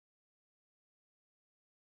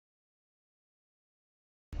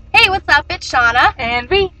what's up? It's Shauna. And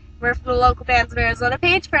V. We're from the Local Bands of Arizona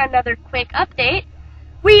page for another quick update.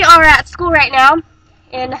 We are at school right now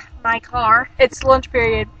in my car. It's lunch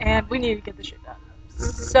period, and we need to get this shit done.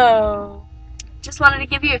 So, just wanted to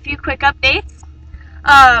give you a few quick updates.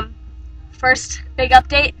 First big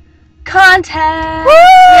update, contest! Woo!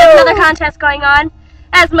 We have another contest going on.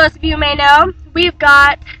 As most of you may know, we've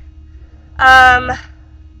got, go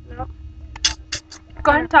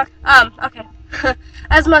ahead and talk. Okay.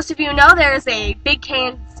 As most of you know, there is a big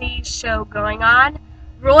KNC show going on.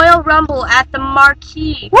 Royal Rumble at the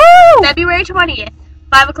Marquee. Woo! February 20th,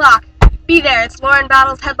 5 o'clock. Be there. It's Lauren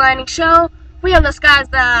Battle's headlining show. We have this guy as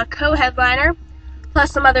the co-headliner,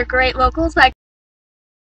 plus some other great locals like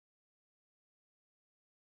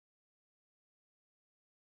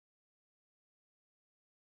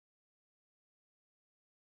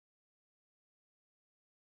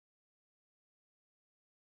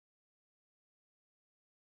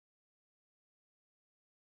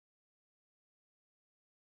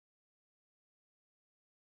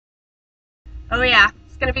oh yeah,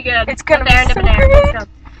 it's gonna be good. It's gonna be there, so good.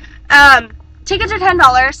 Tickets are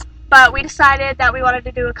 $10, but we decided that we wanted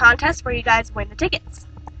to do a contest where you guys win the tickets.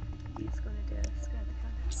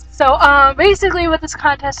 So, basically what this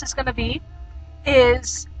contest is gonna be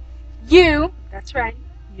is you, that's right,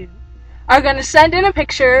 you, are gonna send in a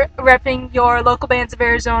picture repping your Local Bands of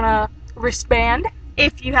Arizona wristband.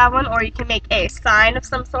 If you have one, or you can make a sign of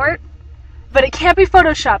some sort. But it can't be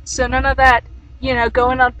photoshopped, so none of that,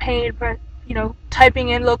 going on paid for, typing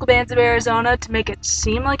in Local Bands of Arizona to make it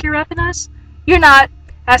seem like you're repping us. You're not.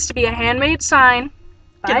 Has to be a handmade sign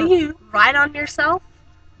by you. Write on yourself.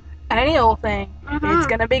 Any old thing. It's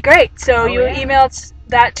gonna be great. So you email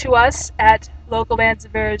that to us at Local Bands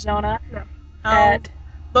of Arizona at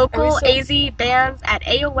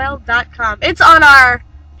localazbands@aol.com. It's on our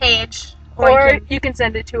page. Or you can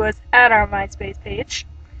send it to us at our MySpace page.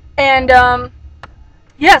 And so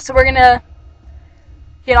we're gonna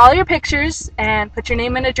get all your pictures and put your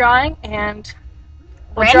name in a drawing, and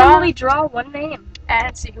we'll randomly draw one name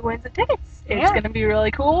and see who wins the tickets. Yeah. It's gonna be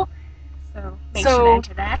really cool. So make sure to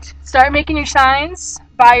enter that. Start making your signs.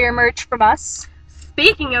 Buy your merch from us.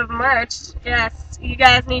 Speaking of merch, yes, you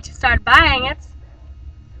guys need to start buying it.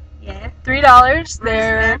 Yeah. $3.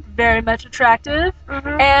 They're very much attractive.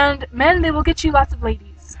 Mm-hmm. And men, they will get you lots of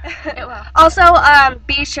ladies. It will. Also,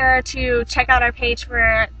 be sure to check out our page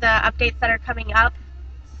for the updates that are coming up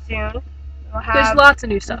soon. There's lots of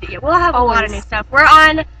new stuff. We'll have a lot of new stuff. We're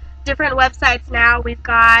on different websites now. We've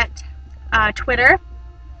got Twitter.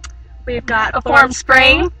 We've got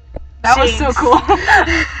FormSpring. That was so cool.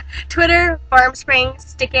 Twitter, FormSpring,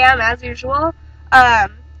 Stickam as usual.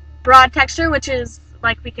 Broad Texture, which is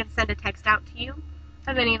like we can send a text out to you.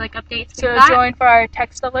 Have any updates? So join for our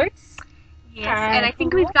text alerts. Yes, and I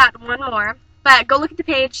think we've got one more. But go look at the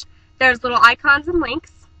page. There's little icons and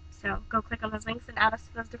links. So go click on those links and add us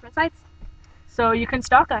to those different sites. So you can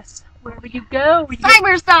stalk us wherever you go.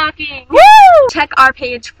 Cyber stalking! Woo! Check our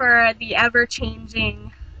page for the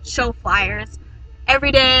ever-changing show flyers.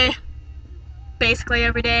 Every day, basically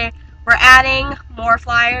every day, we're adding more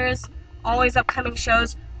flyers, always upcoming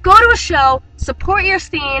shows. Go to a show, support your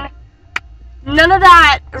scene. None of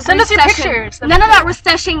that Send us your pictures. None of that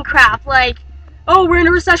recession crap, like, oh, we're in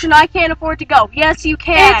a recession, I can't afford to go. Yes, you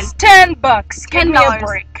can. It's $10. Give me a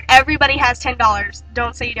break. Everybody has $10.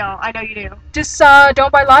 Don't say you don't. I know you do. Just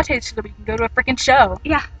don't buy lattes so that we can go to a freaking show.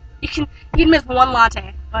 Yeah, you can miss one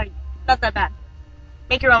latte. Like, not that bad.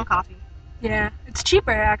 Make your own coffee. Yeah, it's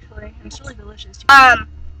cheaper actually. It's really delicious too.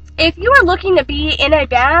 If you are looking to be in a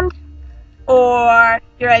band, or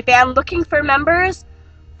you're a band looking for members,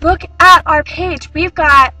 look at our page. We've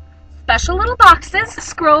got special little boxes, little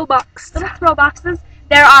scroll boxes.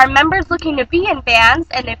 There are members looking to be in bands,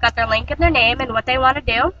 and they've got their link and their name and what they want to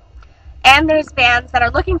do. And there's bands that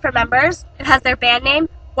are looking for members. It has their band name,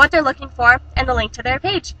 what they're looking for, and the link to their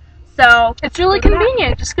page. So it's really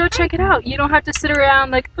convenient. Just go check it out. You don't have to sit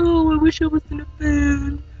around like, oh, I wish I was in a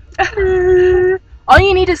band. All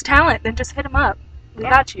you need is talent. Then just hit them up. We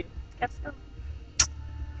got you. Guess so.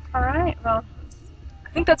 All right. Well, I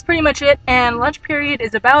think that's pretty much it. And lunch period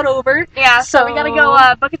is about over. Yeah. So we gotta go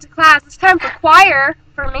book it to class. It's time for choir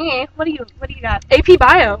for me. What do you got? AP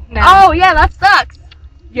Bio now. Oh yeah, that sucks.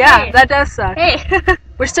 Yeah, that does suck. Hey.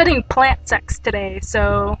 We're studying plant sex today,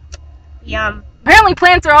 so. Yum. Apparently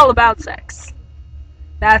plants are all about sex.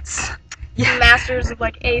 That's Masters of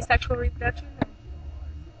asexual reproduction.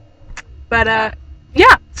 But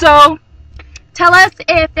yeah, so tell us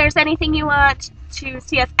if there's anything you want to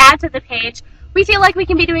see us add to the page. We feel like we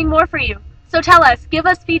can be doing more for you. So tell us, give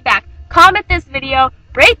us feedback, comment this video,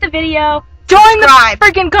 rate the video, Join the subscribe.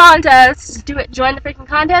 freaking contest. Do it. Join the freaking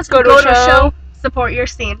contest. Go to a show. Support your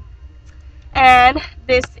scene. And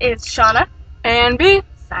this is Shauna And B.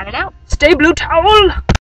 signing out. Stay blue towel.